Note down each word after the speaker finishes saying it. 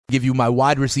give you my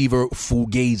wide receiver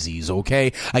fugazis,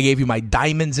 okay? I gave you my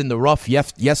diamonds in the rough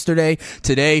yesterday.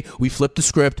 Today, we flip the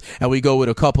script and we go with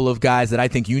a couple of guys that I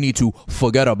think you need to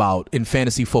forget about in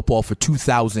fantasy football for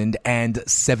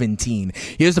 2017.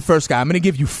 Here's the first guy. I'm going to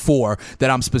give you 4 that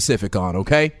I'm specific on,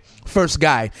 okay? First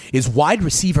guy is wide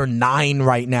receiver 9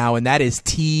 right now, and that is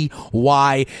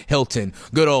T.Y. Hilton.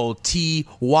 Good old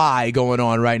T.Y. going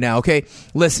on right now, okay?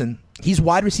 Listen, he's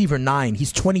wide receiver 9.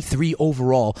 He's 23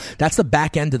 overall. That's the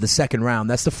back end of the second round.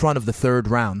 That's the front of the third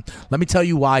round. Let me tell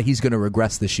you why he's going to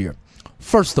regress this year.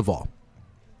 First of all,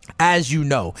 as you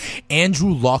know,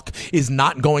 Andrew Luck is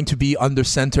not going to be under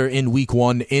center in week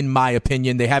 1, in my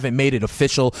opinion. They haven't made it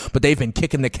official, but they've been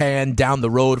kicking the can down the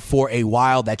road for a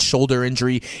while. That shoulder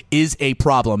injury is a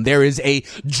problem. There is a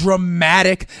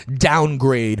dramatic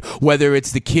downgrade, whether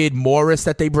it's the kid Morris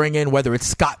that they bring in, whether it's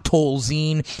Scott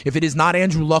Tolzien. If it is not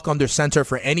Andrew Luck under center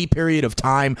for any period of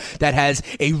time, that has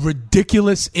a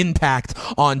ridiculous impact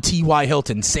on T.Y.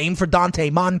 Hilton. Same for Dante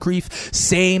Moncrief.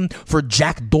 Same for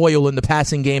Jack Doyle in the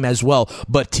passing game as well.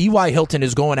 But T.Y. Hilton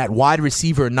is going at wide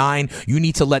receiver 9. You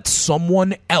need to let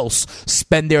someone else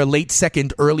spend their late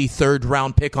second, early third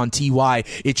round pick on T.Y.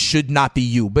 It should not be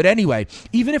you. But anyway,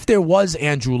 even if there was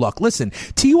Andrew Luck, listen,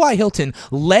 T.Y. Hilton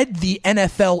led the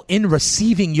NFL in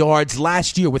receiving yards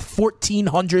last year with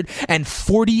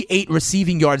 1,448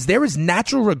 receiving yards. There is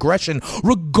natural regression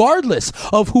regardless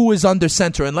of who is under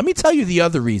center. And let me tell you the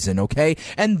other reason, okay?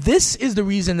 And this is the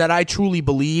reason that I truly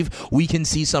believe we can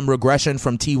see some regression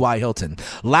from T.Y. Hilton.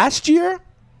 Last year,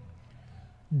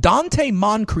 Dante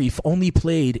Moncrief only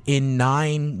played in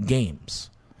 9 games.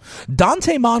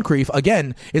 Dante Moncrief,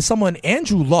 again, is someone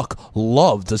Andrew Luck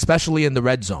loved, especially in the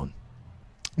red zone.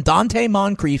 Dante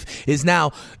Moncrief is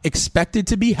now expected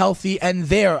to be healthy and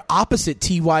there opposite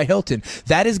T.Y. Hilton.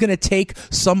 That is going to take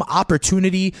some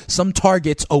opportunity, some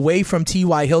targets away from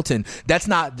T.Y. Hilton. That's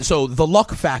not, so the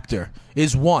luck factor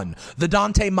is 1. The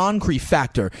Dante Moncrief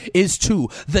factor is 2.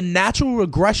 The natural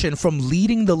regression from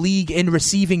leading the league in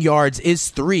receiving yards is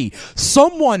 3.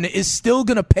 Someone is still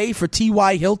going to pay for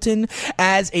T.Y. Hilton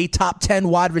as a top 10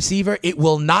 wide receiver. It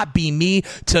will not be me.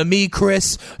 To me,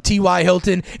 Chris, T.Y.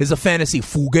 Hilton is a fantasy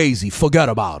fugazi. Forget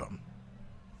about him.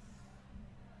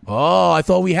 Oh, I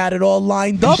thought we had it all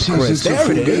lined up, Chris.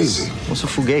 There it is. What's a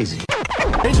fugazi?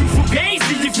 And you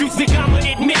fugazi if you think I'm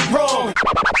gonna admit wrong.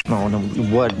 No,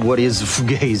 what is a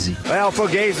fugazi? Well,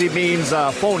 fugazi means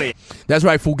phony. That's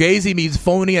right, fugazi means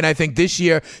phony, and I think this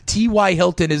year T.Y.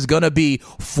 Hilton is going to be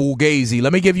fugazi.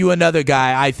 Let me give you another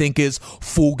guy I think is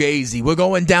fugazi. We're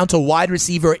going down to wide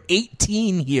receiver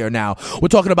 18 here now. We're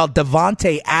talking about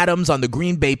Davante Adams on the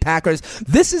Green Bay Packers.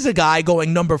 This is a guy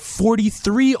going number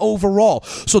 43 overall.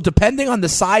 So depending on the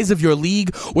size of your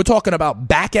league, we're talking about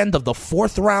back end of the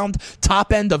 4th round,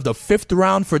 top end of the 5th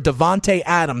round for Davante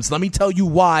Adams. Let me tell you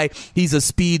why he's a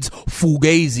speeds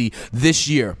fugazi this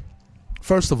year.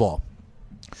 First of all,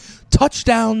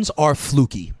 touchdowns are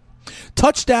fluky.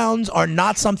 Touchdowns are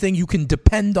not something you can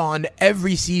depend on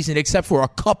every season except for a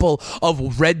couple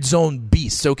of red zone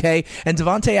beasts, okay? And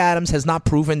Davante Adams has not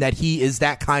proven that he is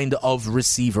that kind of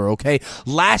receiver, okay?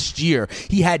 Last year,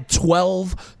 he had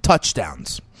 12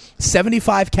 touchdowns.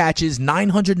 75 catches,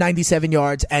 997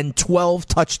 yards, and 12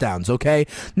 touchdowns, okay?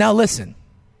 Now listen.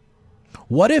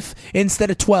 What if instead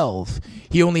of 12,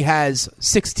 he only has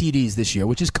 6 TDs this year,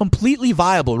 which is completely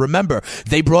viable? Remember,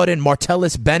 they brought in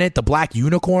Martellus Bennett, the black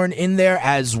unicorn, in there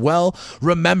as well.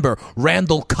 Remember,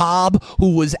 Randall Cobb,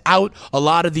 who was out a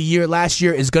lot of the year last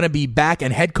year, is going to be back.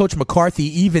 And head coach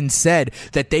McCarthy even said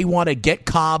that they want to get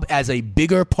Cobb as a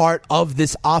bigger part of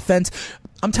this offense.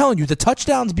 I'm telling you, the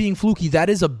touchdowns being fluky, that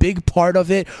is a big part of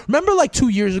it. Remember like 2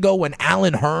 years ago when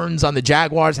Allen Hurns on the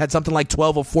Jaguars had something like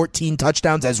 12 or 14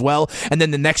 touchdowns as well, and then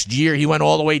the next year he went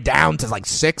all the way down to like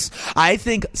 6? I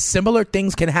think similar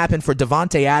things can happen for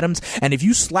Davante Adams, and if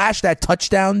you slash that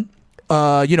touchdown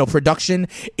production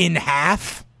in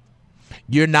half,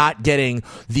 you're not getting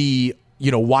the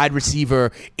wide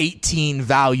receiver 18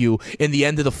 value in the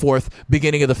end of the 4th,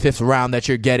 beginning of the 5th round that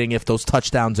you're getting if those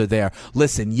touchdowns are there.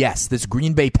 Listen, yes, this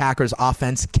Green Bay Packers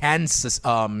offense can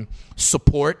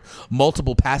support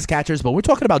multiple pass catchers, but we're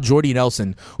talking about Jordy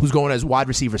Nelson, who's going as wide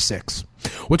receiver 6.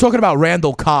 We're talking about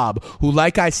Randall Cobb, who,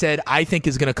 like I said, I think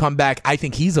is going to come back. I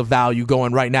think he's a value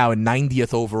going right now in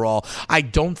 90th overall. I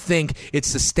don't think it's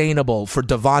sustainable for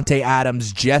Davante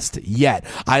Adams just yet.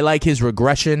 I like his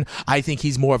regression. I think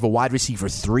he's more of a wide receiver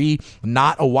 3,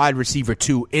 not a wide receiver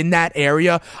 2. In that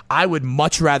area, I would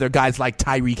much rather guys like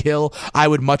Tyreek Hill. I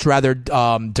would much rather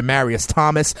Demaryius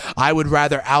Thomas. I would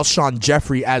rather Alshon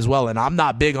Jeffrey as well, and I'm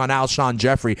not big on Alshon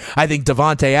Jeffrey. I think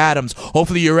Davante Adams,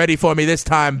 hopefully you're ready for me this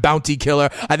time, Bounty Killer. killer.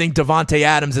 I think Devontae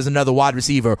Adams is another wide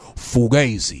receiver.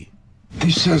 Fugazi.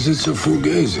 He says it's a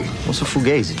fugazi. What's a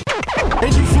fugazi?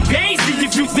 And you fugazi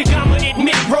if you think I'ma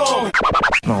admit wrong.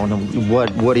 No,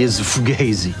 what is a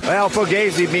fugazi? Well,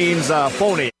 fugazi means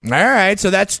phony. All right,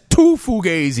 so that's 2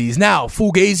 Fugazis. Now,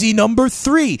 Fugazi number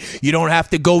 3. You don't have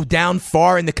to go down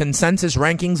far in the consensus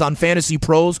rankings on Fantasy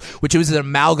Pros, which is an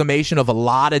amalgamation of a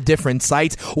lot of different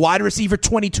sites. Wide receiver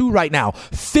 22 right now,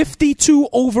 52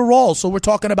 overall. So we're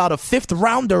talking about a 5th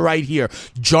rounder right here.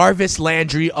 Jarvis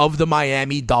Landry of the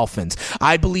Miami Dolphins.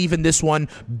 I believe in this one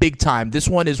big time. This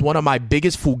one is one of my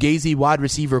biggest Fugazi wide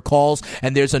receiver calls,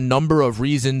 and there's a number of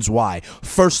reasons why.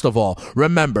 First of all,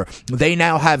 remember, they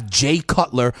now have Jay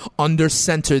Cutler under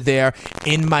center there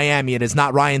in Miami. It is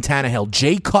not Ryan Tannehill.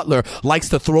 Jay Cutler likes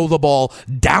to throw the ball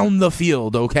down the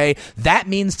field, okay? That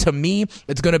means to me,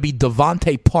 it's going to be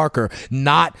Devontae Parker,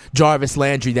 not Jarvis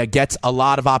Landry, that gets a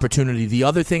lot of opportunity. The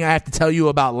other thing I have to tell you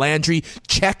about Landry,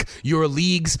 check your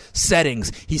league's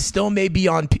settings. He still may be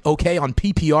on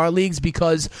PPR leagues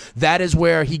because that is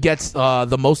where he gets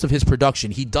the most of his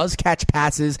production. He does catch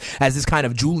passes as this kind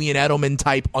of Julian Edelman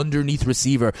type underneath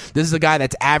receiver. This is a guy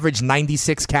that's averaged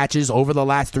 96 catches over the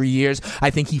last 3 years.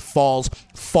 I think he falls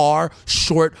far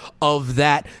short of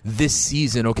that this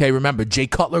season, okay? Remember, Jay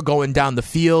Cutler going down the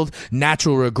field,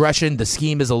 natural regression, the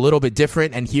scheme is a little bit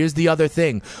different, and here's the other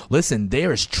thing. Listen,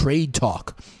 there is trade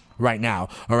talk right now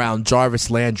around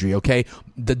Jarvis Landry, okay?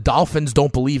 The Dolphins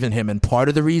don't believe in him, and part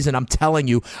of the reason I'm telling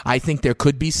you, I think there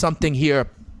could be something here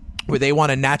where they want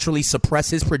to naturally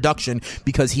suppress his production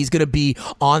because he's going to be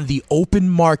on the open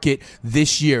market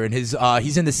this year, and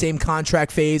he's in the same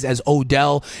contract phase as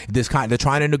Odell. They're trying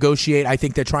to negotiate. I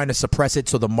think they're trying to suppress it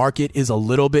so the market is a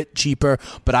little bit cheaper,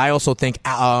 but I also think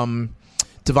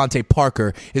Devontae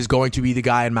Parker is going to be the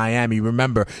guy in Miami.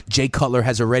 Remember, Jay Cutler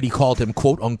has already called him,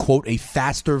 quote unquote, a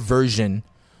faster version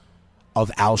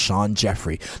of Alshon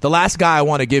Jeffrey. The last guy I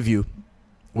want to give you,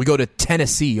 we go to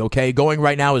Tennessee, okay? Going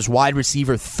right now is wide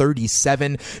receiver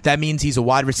 37. That means he's a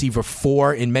wide receiver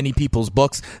 4 in many people's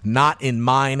books, not in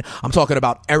mine. I'm talking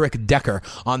about Eric Decker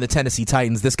on the Tennessee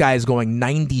Titans. This guy is going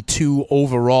 92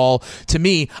 overall. To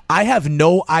me, I have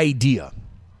no idea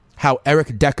how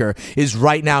Eric Decker is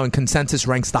right now in consensus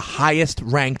ranks the highest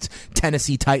ranked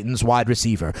Tennessee Titans wide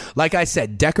receiver. Like I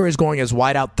said, Decker is going as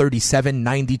wideout 37,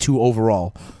 92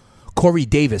 overall. Corey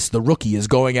Davis, the rookie, is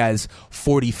going as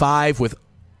 45 with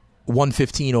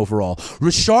 115 overall.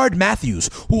 Rashard Matthews,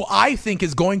 who I think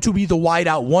is going to be the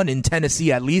wideout 1 in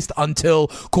Tennessee, at least until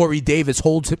Corey Davis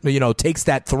takes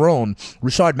that throne.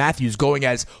 Rashard Matthews going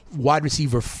as wide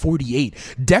receiver 48.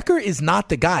 Decker is not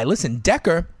the guy. Listen,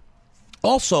 Decker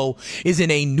also is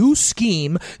in a new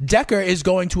scheme. Decker is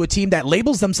going to a team that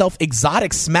labels themselves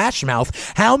Exotic Smash Mouth.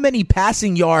 How many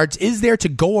passing yards is there to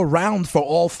go around for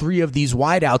all 3 of these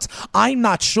wideouts? I'm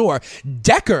not sure.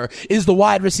 Decker is the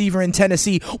wide receiver in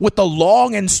Tennessee with the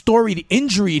long and storied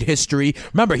injury history.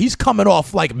 Remember, he's coming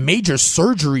off like major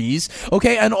surgeries,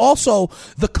 okay? And also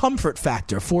the comfort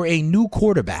factor for a new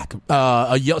quarterback,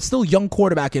 still young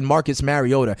quarterback in Marcus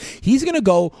Mariota. He's going to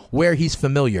go where he's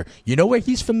familiar. You know where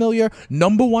he's familiar?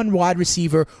 Number 1 wide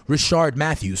receiver, Rashard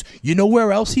Matthews. You know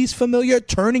where else he's familiar?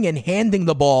 Turning and handing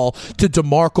the ball to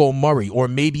DeMarco Murray or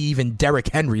maybe even Derrick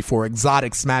Henry for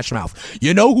Exotic Smash Mouth.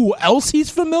 You know who else he's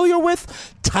familiar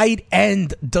with? Tight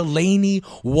end Delaney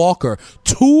Walker.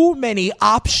 Too many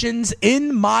options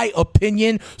in my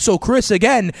opinion. So Chris,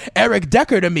 again, Eric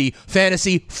Decker to me,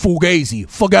 fantasy fugazi.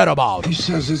 Forget about it. He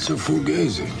says it's a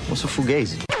fugazi. What's a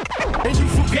fugazi? And you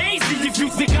fugazi if you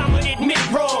think I'ma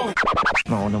admit wrong.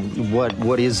 No,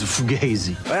 what is a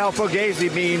fugazi? Well,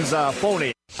 fugazi means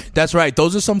phony. That's right.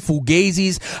 Those are some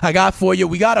fugazis I got for you.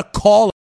 We got a call.